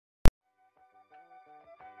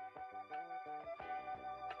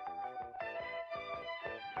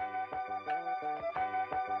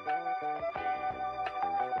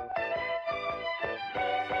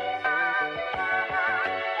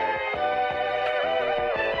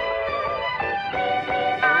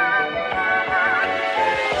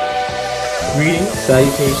Greetings,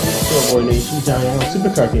 salutations to our boy nation, Johnny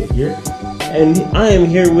Supercar Kid here, and I am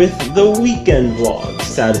here with the weekend vlog.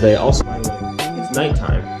 Saturday, also by the way, it's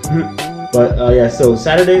nighttime. But yeah, so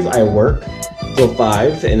Saturdays I work till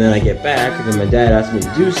 5, and then I get back, and then my dad asks me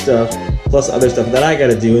to do stuff, plus other stuff that I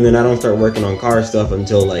gotta do, and then I don't start working on car stuff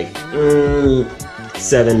until like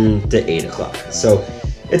 7 to 8 o'clock. So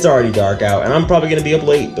it's already dark out, and I'm probably gonna be up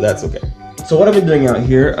late, but that's okay. So what I've been doing out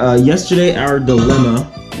here, yesterday our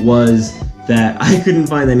dilemma was that I couldn't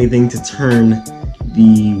find anything to turn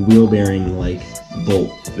the wheel bearing like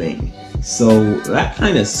bolt thing. So that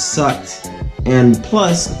kind of sucked. And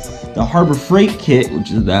plus, the Harbor Freight kit,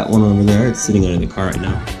 which is that one over there, it's sitting under the car right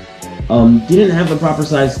now, didn't have the proper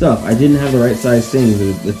size stuff. I didn't have the right size things,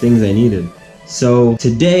 the things I needed. So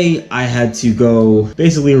today I had to go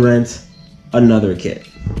basically rent another kit.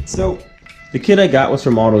 So the kit I got was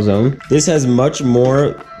from AutoZone. This has much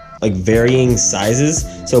more like varying sizes.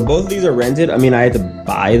 So both of these are rented. I mean, I had to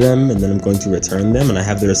buy them and then I'm going to return them, and I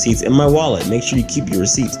have the receipts in my wallet. Make sure you keep your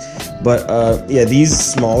receipts. But yeah, these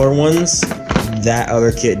smaller ones, that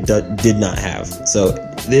other kit did not have. So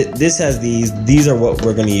this has these. These are what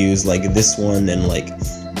we're gonna use, like this one and like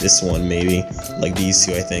this one maybe. Like these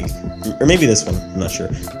two, I think. Or maybe this one, I'm not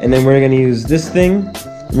sure. And then we're gonna use this thing.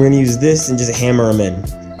 We're gonna use this and just hammer them in.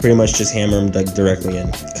 Pretty much just hammer them like directly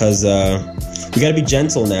in. Because we gotta be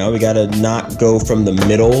gentle now. We gotta not go from the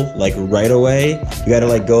middle, like right away. We gotta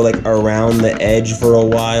like go like around the edge for a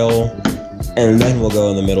while, and then we'll go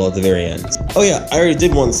in the middle at the very end. Oh yeah, I already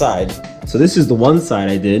did one side. So this is the one side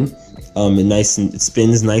I did. It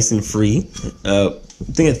spins nice and free. I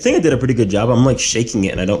think I did a pretty good job. I'm like shaking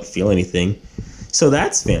it and I don't feel anything. So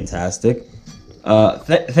that's fantastic.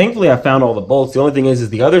 Thankfully I found all the bolts. The only thing is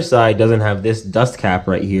the other side doesn't have this dust cap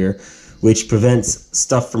right here, which prevents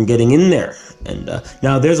stuff from getting in there. And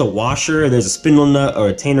now there's a washer, there's a spindle nut or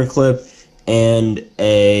a tainer clip, and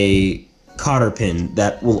a cotter pin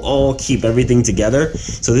that will all keep everything together.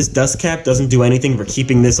 So this dust cap doesn't do anything for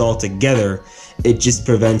keeping this all together. It just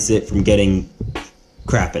prevents it from getting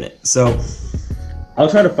crap in it. So I'll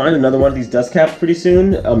try to find another one of these dust caps pretty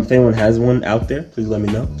soon. If anyone has one out there, please let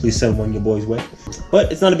me know. Please send one your boy's way.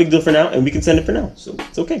 But it's not a big deal for now, and we can send it for now, so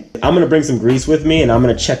it's okay. I'm gonna bring some grease with me, and I'm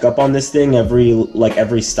gonna check up on this thing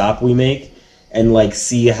every stop we make, and like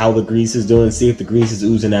see how the grease is doing, see if the grease is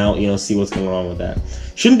oozing out, you know, see what's going on with that.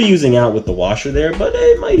 Shouldn't be oozing out with the washer there, but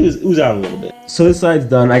it might ooze out a little bit. So this side's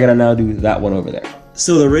done. I gotta now do that one over there.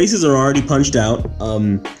 So the races are already punched out.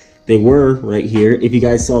 They were right here. If you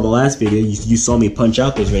guys saw the last video, you saw me punch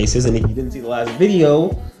out those races. And if you didn't see the last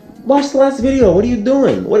video, watch the last video. What are you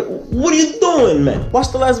doing? What are you doing, man?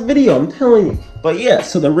 Watch the last video, I'm telling you. But yeah,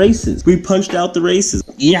 so the races. We punched out the races.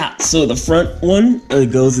 Yeah, so the front one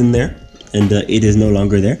goes in there. And it is no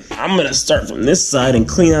longer there. I'm gonna start from this side and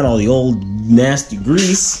clean out all the old nasty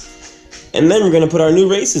grease. And then we're gonna put our new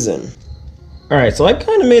races in. Alright, so I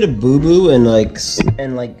kind of made a boo-boo and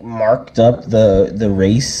like marked up the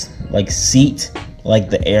race like seat, like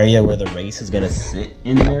the area where the race is gonna sit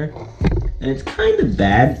in there, and it's kind of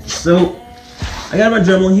bad. So I got my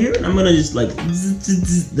Dremel here, and I'm gonna just like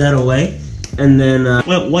that away, and then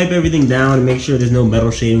wipe everything down and make sure there's no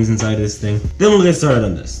metal shadings inside of this thing. Then we'll get started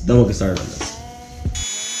on this.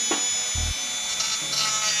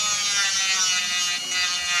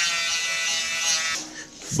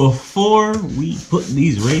 Before we put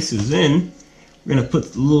these races in, we're gonna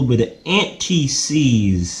put a little bit of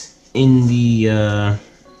anti-seize in the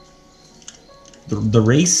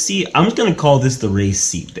race seat. I'm just gonna call this the race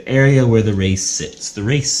seat, the area where the race sits. The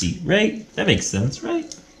race seat, right? That makes sense,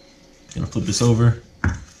 right? Gonna flip this over.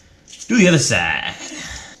 Do the other side.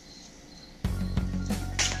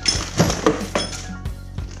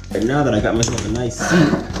 And now that I got myself a nice seat,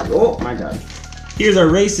 oh my god. Here's our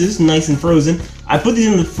races, nice and frozen. I put these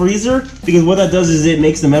in the freezer because what that does is it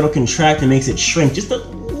makes the metal contract and makes it shrink just a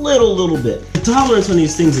little bit. The tolerance on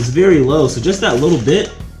these things is very low, so just that little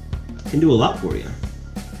bit can do a lot for you.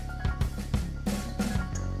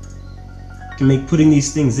 Can make putting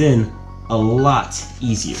these things in a lot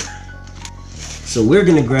easier. So we're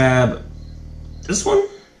gonna grab this one.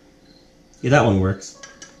 Yeah, that one works.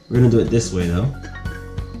 We're gonna do it this way though.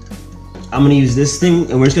 I'm gonna use this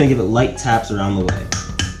thing and we're just gonna give it light taps around the way.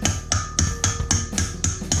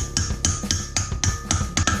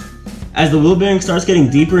 As the wheel bearing starts getting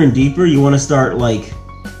deeper and deeper, you want to start like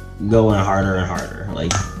going harder and harder.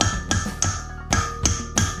 Like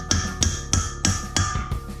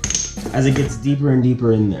as it gets deeper and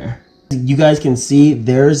deeper in there. You guys can see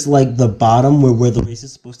there's like the bottom where the race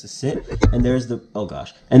is supposed to sit, and there's the, oh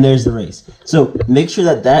gosh, and there's the race. So make sure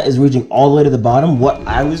that that is reaching all the way to the bottom. What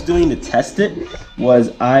I was doing to test it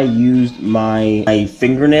was I used my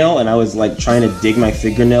fingernail, and I was like trying to dig my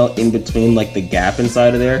fingernail in between like the gap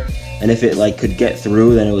inside of there, and if it like could get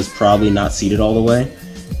through, then it was probably not seated all the way.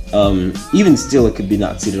 Even still, it could be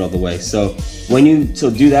not seated all the way. So when you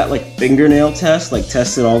do that like fingernail test, like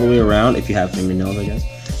test it all the way around if you have fingernails, I guess.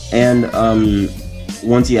 And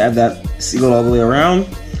once you have that sealed all the way around,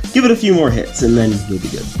 give it a few more hits and then you'll be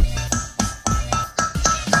good.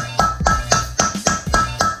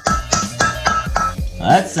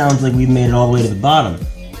 That sounds like we've made it all the way to the bottom.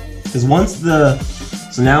 Because once so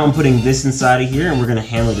now I'm putting this inside of here and we're gonna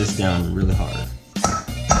hammer this down really hard.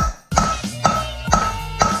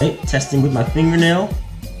 Okay, testing with my fingernail,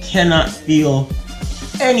 cannot feel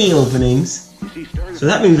any openings. So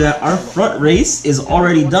that means that our front race is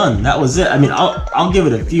already done. That was it. I mean, I'll give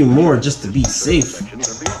it a few more just to be safe.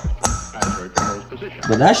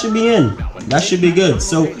 But that should be in. That should be good.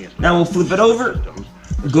 So now we'll flip it over,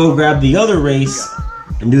 go grab the other race,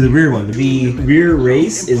 and do the rear one. The rear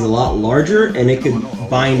race is a lot larger and it could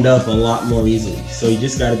bind up a lot more easily. So you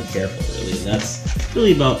just gotta be careful, really. And that's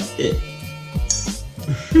really about it.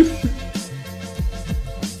 There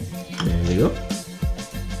we go.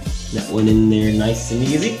 That went in there nice and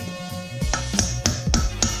easy.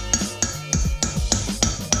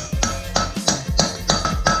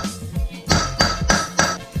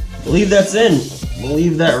 Believe that's in.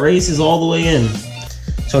 Believe that race is all the way in.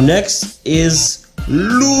 So next is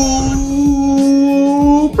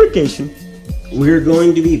lubrication. We're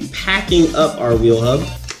going to be packing up our wheel hub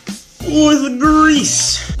with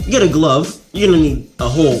grease. Get a glove. You're gonna need a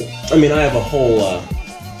whole, I mean, I have a whole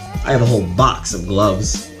box of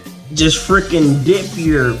gloves. Just frickin' dip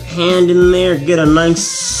your hand in there, get a nice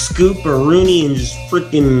scoop of Rooney and just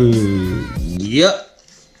frickin', yep.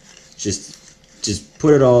 Just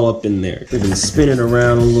put it all up in there. Frickin' spin it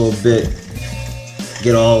around a little bit.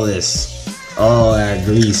 Get all that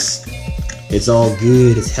grease. It's all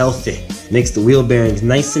good, it's healthy. Makes the wheel bearings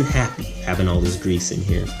nice and happy having all this grease in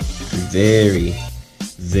here. Very,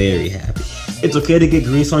 very happy. It's okay to get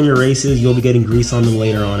grease on your races, you'll be getting grease on them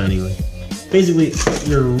later on anyway. Basically,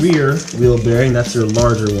 your rear wheel bearing, that's your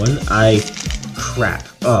larger one. Crap.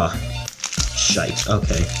 Shite.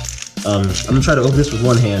 Okay. I'm gonna try to open this with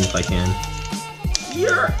one hand if I can.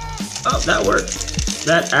 Yeah. Oh, that worked.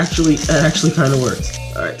 That actually kind of works.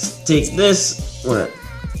 All right, so take this.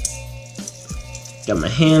 Got my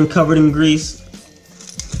hand covered in grease.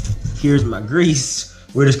 Here's my grease.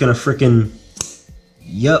 We're just gonna frickin',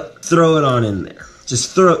 yup, throw it on in there.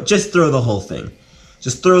 Just throw the whole thing.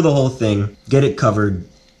 Just throw the whole thing, get it covered,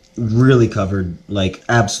 really covered, like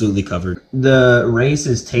absolutely covered. The race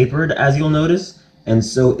is tapered, as you'll notice, and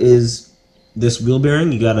so is this wheel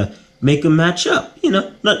bearing. You gotta make them match up, you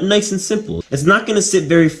know, not nice and simple. It's not gonna sit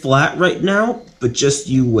very flat right now, but just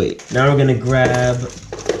you wait. Now we're gonna grab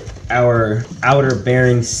our outer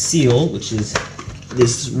bearing seal, which is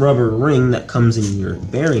this rubber ring that comes in your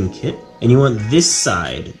bearing kit, and you want this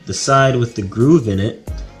side, the side with the groove in it,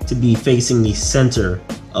 to be facing the center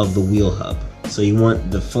of the wheel hub. So you want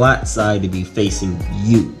the flat side to be facing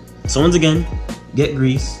you. So once again, get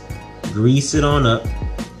grease, grease it on up,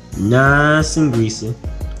 nice and greasy,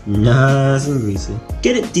 nice and greasy.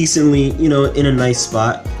 Get it decently, you know, in a nice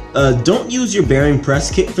spot. Don't use your bearing press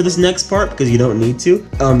kit for this next part because you don't need to.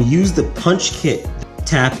 Use the punch kit,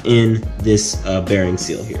 tap in this bearing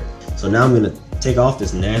seal here. So now I'm gonna take off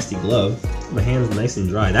this nasty glove. My hand's nice and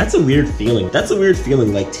dry. That's a weird feeling. That's a weird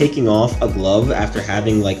feeling, like taking off a glove after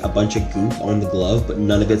having like a bunch of goop on the glove, but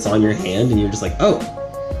none of it's on your hand, and you're just like, oh,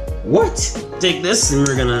 what? Take this, and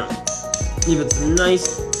we're gonna give it some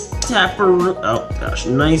nice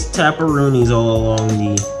nice tapperoonies all along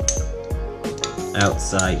the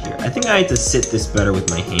outside here. I think I had to sit this better with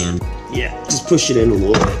my hand. Yeah, just push it in a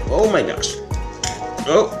little bit. Oh my gosh.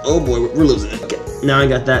 Oh boy, we're losing it. Okay, now I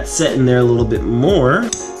got that set in there a little bit more.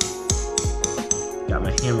 Got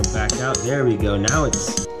my hammer back out. There we go. Now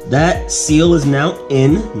that seal is now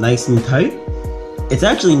in, nice and tight. It's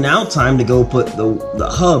actually now time to go put the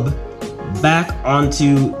hub back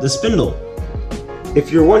onto the spindle. If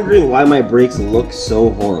you're wondering why my brakes look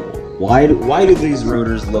so horrible, why do these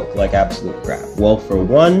rotors look like absolute crap? Well, for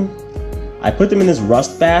one, I put them in this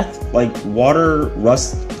rust bath, like water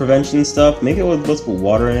rust prevention stuff. Maybe let's put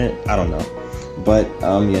water in it. I don't know. But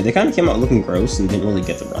yeah, they kind of came out looking gross and didn't really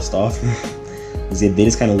get the rust off. They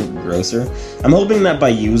just kind of look grosser. I'm hoping that by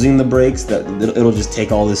using the brakes that it'll just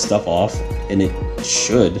take all this stuff off, and it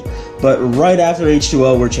should. But right after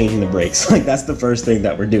H2O, we're changing the brakes. Like, that's the first thing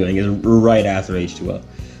that we're doing, is right after H2O.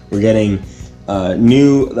 We're getting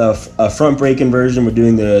new front brake conversion. We're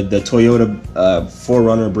doing the Toyota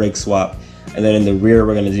 4Runner brake swap. And then in the rear,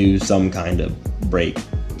 we're gonna do some kind of brake,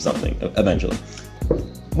 something, eventually.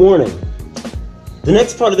 Warning, the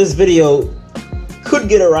next part of this video could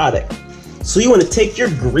get erotic. So you wanna take your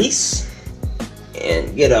grease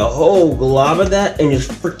and get a whole glob of that and just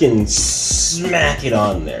freaking smack it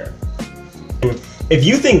on there. If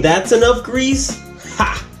you think that's enough grease,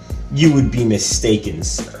 ha, you would be mistaken,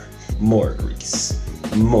 sir. More grease,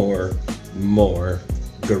 more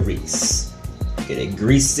grease. Get it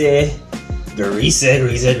greasy,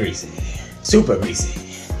 greasy, super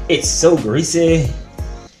greasy. It's so greasy,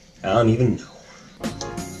 I don't even know.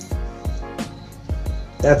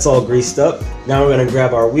 That's all greased up. Now we're gonna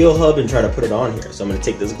grab our wheel hub and try to put it on here. So I'm gonna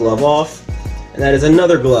take this glove off, and that is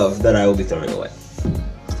another glove that I will be throwing away.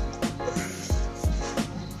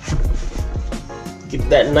 Get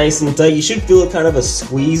that nice and tight. You should feel kind of a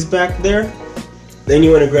squeeze back there. Then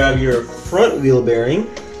you wanna grab your front wheel bearing.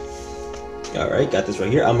 All right, got this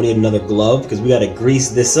right here. I'm gonna need another glove because we gotta grease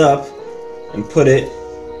this up and put it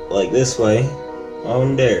like this way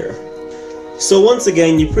on there. So once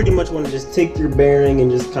again, you pretty much want to just take your bearing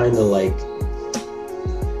and just kind of like,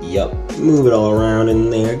 yup, move it all around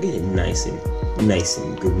in there. Get it nice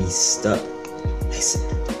and greased up, nice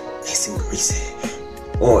and greasy.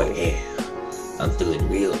 Oh yeah, I'm feeling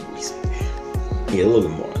real greasy. Get a little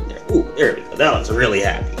bit more on there. Ooh, there we go. That looks really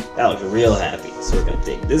happy. That looks real happy. So we're gonna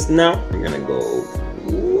take this now. We're gonna go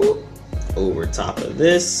over top of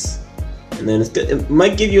this, and then it's good. It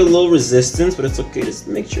might give you a little resistance, but it's okay. Just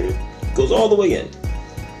make sure it goes all the way in,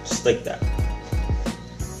 just like that.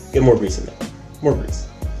 Get more grease in there. More grease.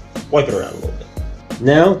 Wipe it around a little bit.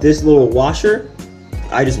 Now this little washer,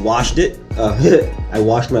 I just washed it. I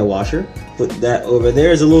washed my washer. Put that over there.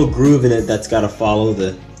 There's a little groove in it that's got to follow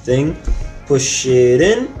the thing. Push it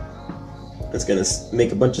in. That's gonna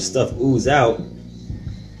make a bunch of stuff ooze out.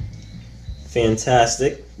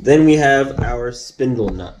 Fantastic. Then we have our spindle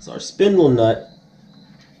nuts. Our spindle nut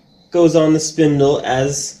goes on the spindle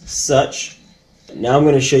as such. Now I'm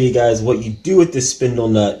going to show you guys what you do with this spindle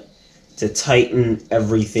nut to tighten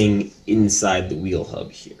everything inside the wheel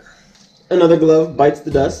hub here. Another glove bites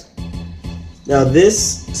the dust. Now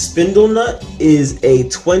this spindle nut is a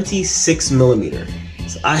 26 millimeter.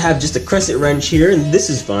 So I have just a crescent wrench here, and this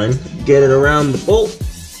is fine. Get it around the bolt.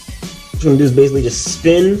 What I'm going to do is basically just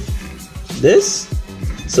spin this.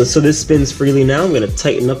 So this spins freely now. I'm going to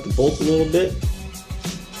tighten up the bolt a little bit.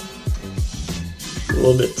 A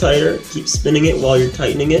little bit tighter. Keep spinning it while you're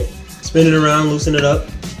tightening it. Spin it around, loosen it up.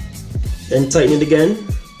 Then tighten it again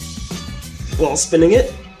while spinning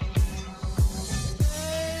it.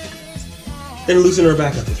 Then loosen her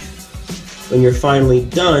back up again. When you're finally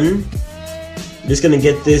done, you're just gonna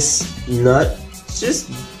get this nut just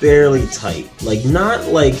barely tight. Like not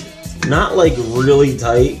like really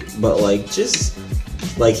tight, but like just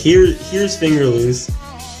like here's finger loose.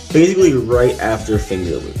 Basically right after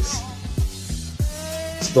finger loose.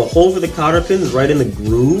 So the hole for the cotter pin is right in the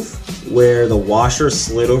groove where the washer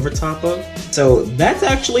slid over top of. So that's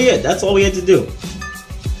actually it. That's all we had to do.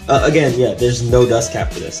 Again, yeah, there's no dust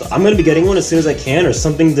cap for this. So I'm gonna be getting one as soon as I can, or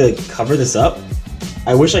something to cover this up.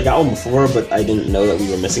 I wish I got one before, but I didn't know that we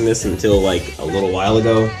were missing this until like a little while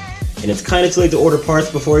ago. And it's kind of too late to order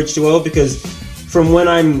parts before H2O, because from when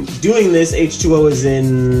I'm doing this, H2O is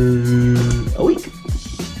in a week.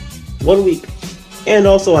 1 week. And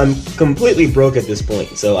also I'm completely broke at this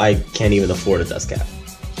point, so I can't even afford a dust cap.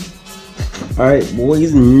 Alright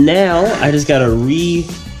boys, now I just gotta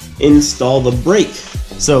reinstall the brake.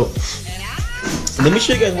 So, let me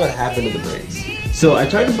show you guys what happened to the brakes. So I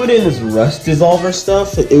tried to put in this rust dissolver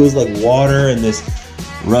stuff. It was like water and this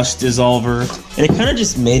rust dissolver, and it kind of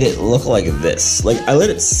just made it look like this. Like I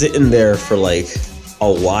let it sit in there for like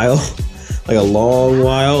a while, like a long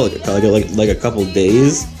while, like a couple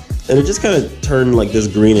days, and it just kind of turned like this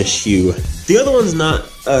greenish hue. The other one's not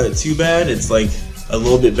too bad. It's like a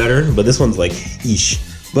little bit better, but this one's like eesh.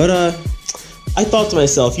 But I thought to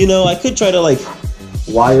myself, you know, I could try to like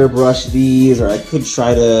wire brush these, or I could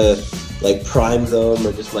try to like prime them,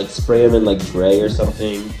 or just like spray them in like gray or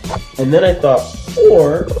something. And then I thought,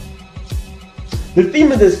 or the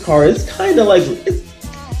theme of this car is kind of like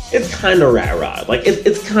it's kind of rat rod. Like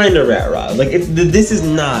it's kind of rat rod. Like this is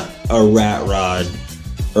not a rat rod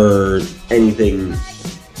or anything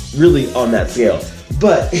really on that scale.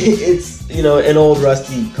 But it's, you know, an old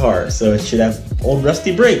rusty car, so it should have old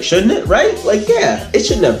rusty brakes, shouldn't it, right? Like, yeah, it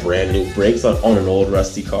shouldn't have brand new brakes on an old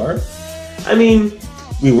rusty car. I mean,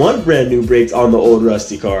 we want brand new brakes on the old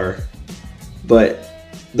rusty car, but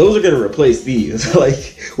those are gonna replace these.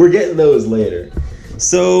 Like, we're getting those later.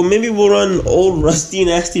 So maybe we'll run old rusty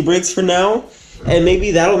nasty brakes for now, and maybe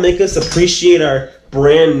that'll make us appreciate our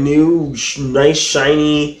brand new, nice,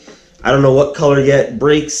 shiny, I don't know what color yet,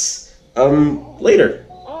 brakes later.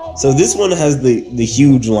 So this one has the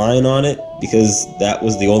huge line on it because that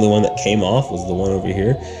was the only one that came off, was the one over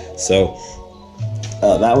here. So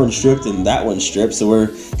that one stripped and that one stripped. So we're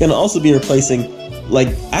gonna also be replacing, like,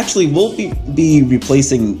 actually we'll be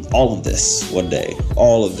replacing all of this one day.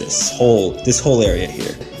 All of this whole area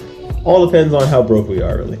here. All depends on how broke we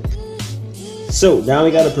are, really. So now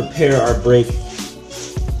we gotta prepare our brake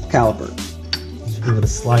caliper. Just be able to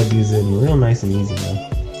slide these in real nice and easy now.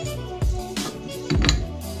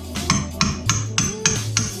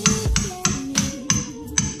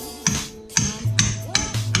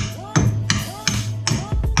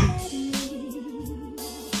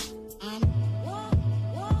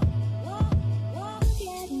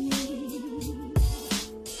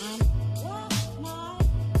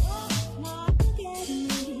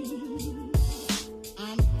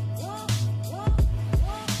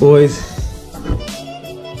 Boys,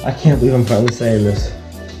 I can't believe I'm finally saying this.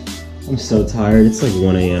 I'm so tired. It's like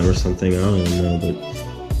 1 a.m. or something. I don't even know, but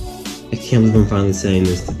I can't believe I'm finally saying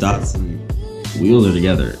this. The Datsun wheels are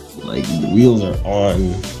together. Like, the wheels are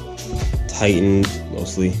on, tightened,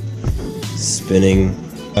 mostly spinning.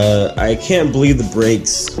 I can't bleed the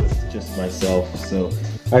brakes just myself, so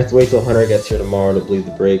I have to wait till Hunter gets here tomorrow to bleed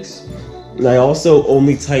the brakes. And I also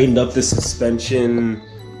only tightened up the suspension.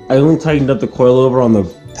 I only tightened up the coilover on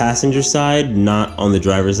the passenger side, not on the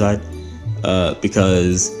driver's side,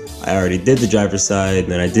 because I already did the driver's side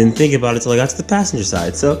and I didn't think about it till I got to the passenger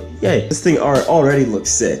side. So yay, this thing already looks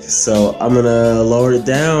sick. So I'm gonna lower it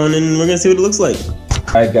down and we're gonna see what it looks like.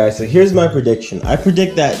 Alright guys, so here's my prediction. I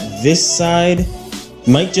predict that this side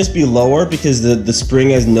might just be lower because the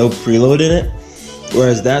spring has no preload in it,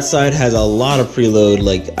 whereas that side has a lot of preload.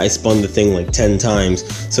 Like, I spun the thing like 10 times,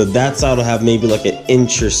 so that side will have maybe like 1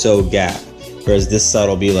 inch or so gap, whereas this side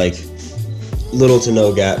will be like little to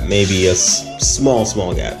no gap, maybe a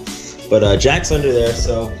small gap. But Jack's under there,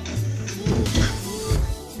 so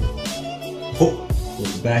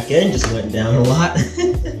the back end just went down a lot.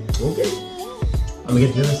 Okay, I'm gonna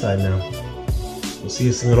get to the other side now. We'll see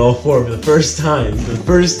this thing on all four for the first time. For the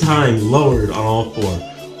first time, lowered on all four.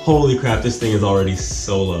 Holy crap, this thing is already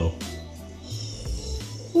so low.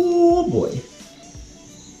 Oh boy.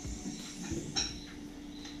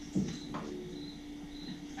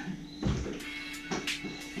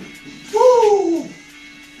 Woo!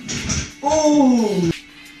 Oh!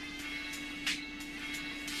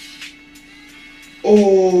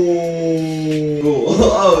 Oh,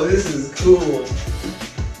 this is cool.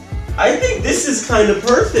 I think this is kind of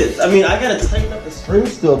perfect. I mean, I gotta tighten up the spring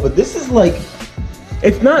still, but this is like,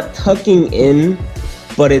 it's not tucking in,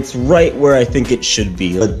 but it's right where I think it should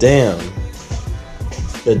be. But damn,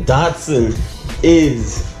 the Datsun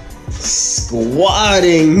is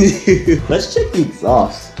squatting. Let's check the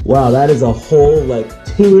exhaust. Wow, that is a whole like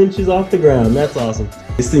 2 inches off the ground. That's awesome.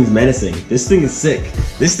 This thing's menacing. This thing is sick.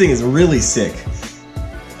 This thing is really sick.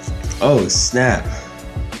 Oh, snap.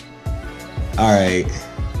 All right.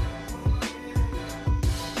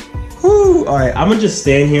 Whew. All right, I'm gonna just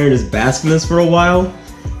stand here and just bask in this for a while.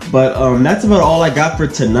 But that's about all I got for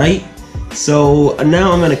tonight. So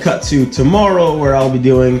now I'm gonna cut to tomorrow, where I'll be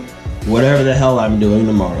doing whatever the hell I'm doing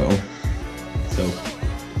tomorrow. So,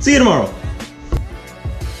 see you tomorrow.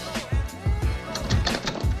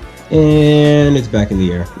 And it's back in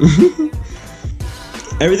the air.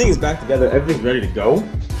 Everything is back together. Everything's ready to go.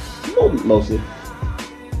 Well, mostly.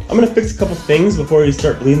 I'm gonna fix a couple things before we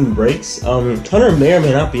start bleeding the brakes. Hunter may or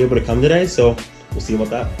may not be able to come today, so we'll see about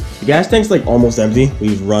that. The gas tank's like almost empty.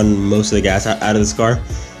 We've run most of the gas out of this car.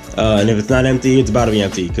 And if it's not empty, it's about to be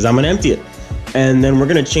empty, because I'm gonna empty it. And then we're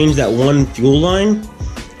gonna change that one fuel line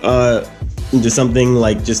into something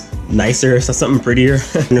like just nicer, so something prettier.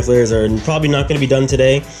 And the flares are probably not gonna be done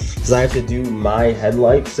today, because I have to do my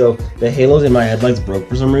headlights. So the halos in my headlights broke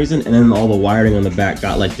for some reason, and then all the wiring on the back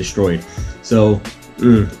got like destroyed. So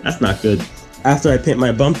that's not good. After I paint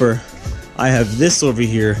my bumper, I have this over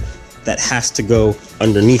here that has to go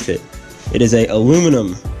underneath it. It is a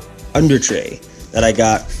aluminum under tray that I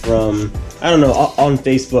got from, I don't know, on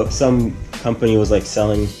Facebook. Some company was like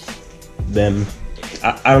selling them.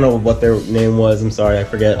 I don't know what their name was. I'm sorry, I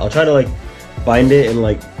forget. I'll try to like find it and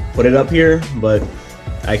like put it up here, but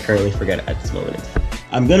I currently forget it at this moment in time.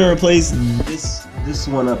 I'm gonna replace this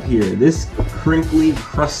one up here. This crinkly,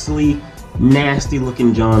 crustly, nasty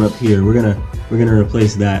looking John up here. We're gonna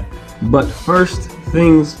replace that. But first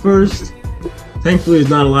things first. Thankfully, there's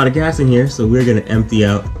not a lot of gas in here, so we're gonna empty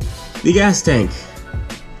out the gas tank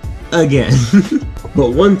again.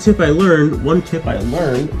 But one tip I learned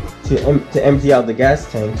to empty out the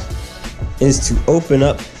gas tank is to open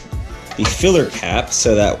up the filler cap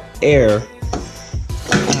so that air,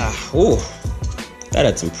 that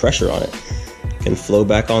had some pressure on it, can flow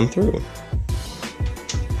back on through.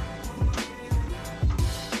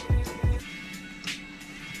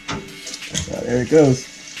 There it goes.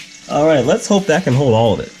 All right, let's hope that can hold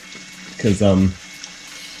all of it, because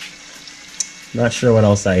not sure what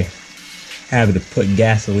else I have to put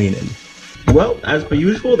gasoline in. Well, as per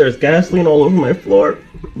usual, there's gasoline all over my floor,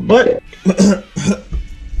 but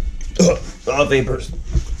vapors.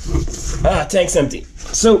 Tank's empty.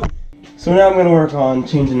 So now I'm gonna work on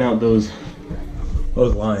changing out those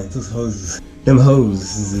lines, those hoses, them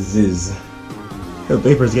hoses. The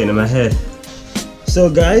vapors getting in my head. So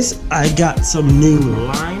guys, I got some new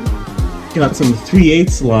line. Got some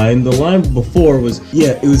 3/8 line. The line before was,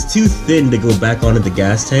 it was too thin to go back onto the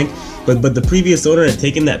gas tank. But the previous owner had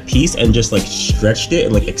taken that piece and just like stretched it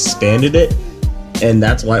and like expanded it. And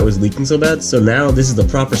that's why it was leaking so bad. So now this is the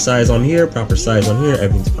proper size on here,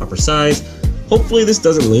 everything's proper size. Hopefully this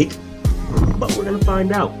doesn't leak, but we're gonna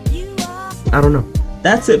find out. I don't know.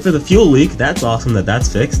 That's it for the fuel leak. That's awesome that that's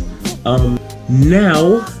fixed.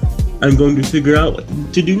 Now I'm going to figure out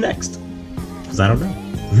what to do next, because I don't know.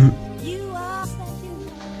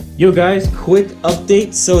 Yo guys, quick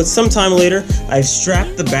update. So it's sometime later. I've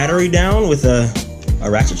strapped the battery down with a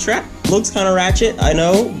ratchet strap. Looks kind of ratchet, I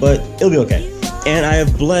know, but it'll be okay. And I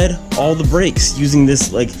have bled all the brakes using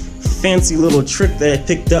this like fancy little trick that I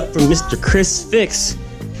picked up from Mr. Chris Fix,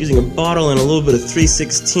 using a bottle and a little bit of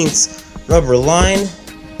 3/16 rubber line.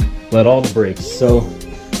 Bled all the brakes. So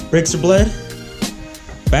brakes are bled,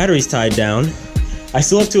 battery's tied down. I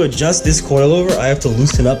still have to adjust this coilover. I have to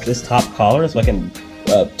loosen up this top collar so I can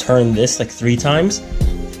turn this like 3 times,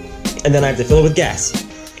 and then I have to fill it with gas,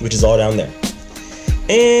 which is all down there,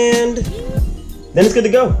 and then it's good to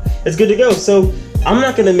go. It's good to go. So I'm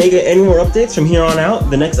not gonna make any more updates from here on out.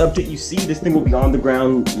 The next update you see, this thing will be on the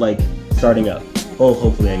ground, like starting up. Oh,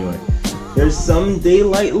 hopefully anyway. There's some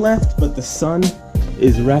daylight left, but the sun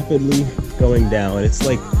is rapidly going down. It's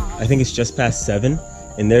like, I think it's just past 7.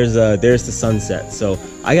 And there's the sunset. So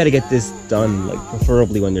I gotta get this done, like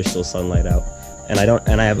preferably when there's still sunlight out. And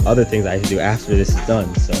I have other things I have to do after this is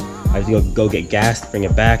done. So I have to go get gas, bring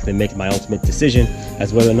it back, then make my ultimate decision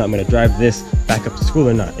as whether or not I'm gonna drive this back up to school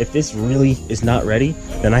or not. If this really is not ready,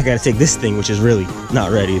 then I gotta take this thing, which is really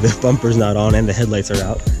not ready. The bumper's not on and the headlights are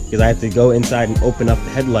out, because I have to go inside and open up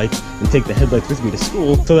the headlights and take the headlights with me to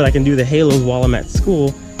school so that I can do the halos while I'm at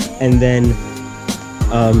school, and then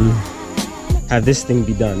have this thing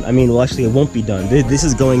be done. I mean, well, actually it won't be done. This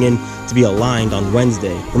is going in to be aligned on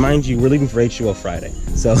Wednesday. Remind you, we're leaving for H20i Friday.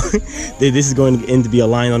 So this is going in to be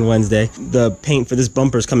aligned on Wednesday. The paint for this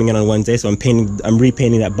bumper is coming in on Wednesday, so I'm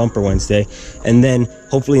repainting that bumper Wednesday. And then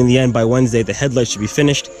hopefully in the end by Wednesday, the headlights should be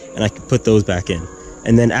finished and I can put those back in.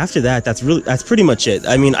 And then after that, that's pretty much it.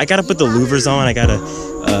 I mean, I gotta put the louvers on. I gotta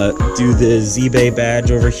do the Z-Bay badge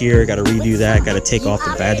over here. Gotta redo that. Gotta take off the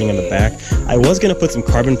badging on the back. I was gonna put some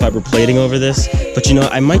carbon fiber plating over this, but you know,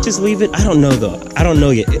 I might just leave it. I don't know though. I don't know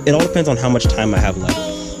yet. It all depends on how much time I have left.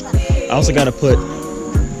 I also gotta put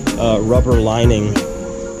rubber lining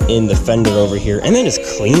in the fender over here, and then just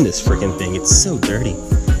clean this freaking thing. It's so dirty.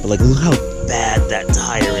 But like, look how bad that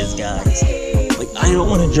tire is, guys. Like, I don't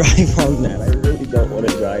want to drive on that. I really don't want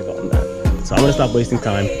to drive on that. So I'm gonna stop wasting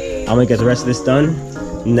time. I'm gonna get the rest of this done.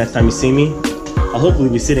 Next time you see me, I'll hopefully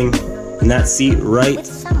be sitting in that seat right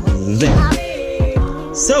there.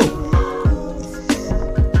 So,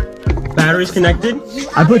 battery's connected.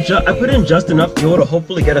 I put in just enough fuel to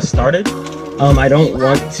hopefully get us started. I don't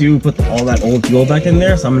want to put all that old fuel back in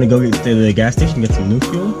there, so I'm gonna go get to the gas station and get some new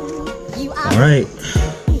fuel. All right.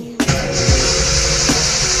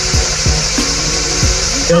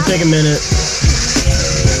 It'll take a minute.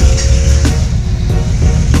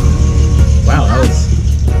 Wow, that was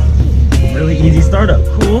a really easy startup.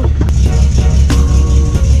 Cool.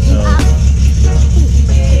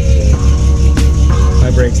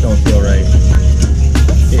 My brakes don't feel right.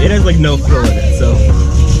 It has like no fuel in it, so.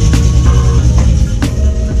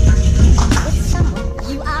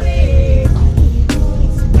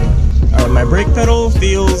 Alright, my brake pedal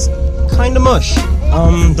feels kinda mush.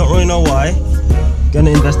 Don't really know why.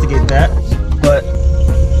 Gonna investigate that, but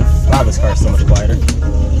wow, this car is so much quieter.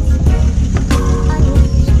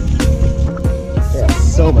 Yes.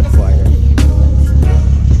 so much quieter.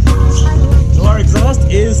 So our exhaust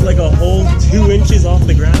is like a whole 2 inches off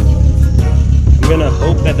the ground. I'm gonna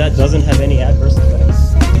hope that that doesn't have any adverse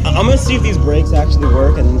effects. I'm gonna see if these brakes actually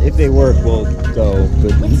work, and if they work, we'll go.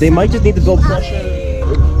 But they might just need to build pressure.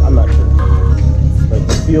 I'm not sure. But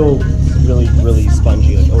they feel really, really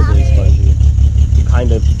spongy, like overly spongy.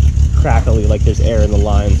 Kind of crackly, like there's air in the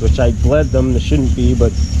lines, which I bled them. There shouldn't be,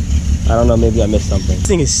 but I don't know, maybe I missed something. This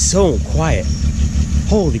thing is so quiet.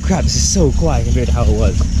 Holy crap, this is so quiet compared to how it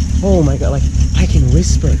was. Oh my god, like I can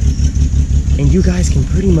whisper and you guys can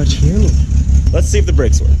pretty much hear me. Let's see if the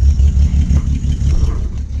brakes work.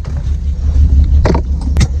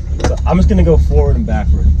 So I'm just gonna go forward and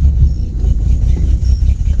backward.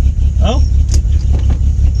 Oh.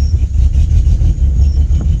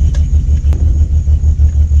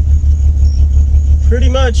 Pretty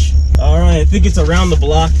much. All right, I think it's around the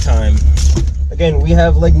block time. Again, we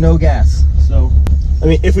have like no gas. So, I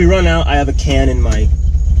mean, if we run out, I have a can in my...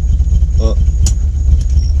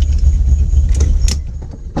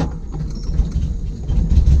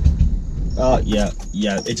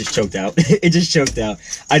 yeah, it just choked out. It just choked out.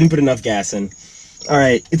 I didn't put enough gas in. All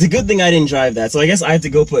right, it's a good thing I didn't drive that. So I guess I have to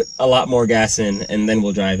go put a lot more gas in and then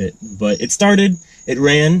we'll drive it. But it started, it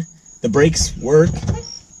ran, the brakes work.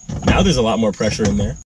 Now there's a lot more pressure in there.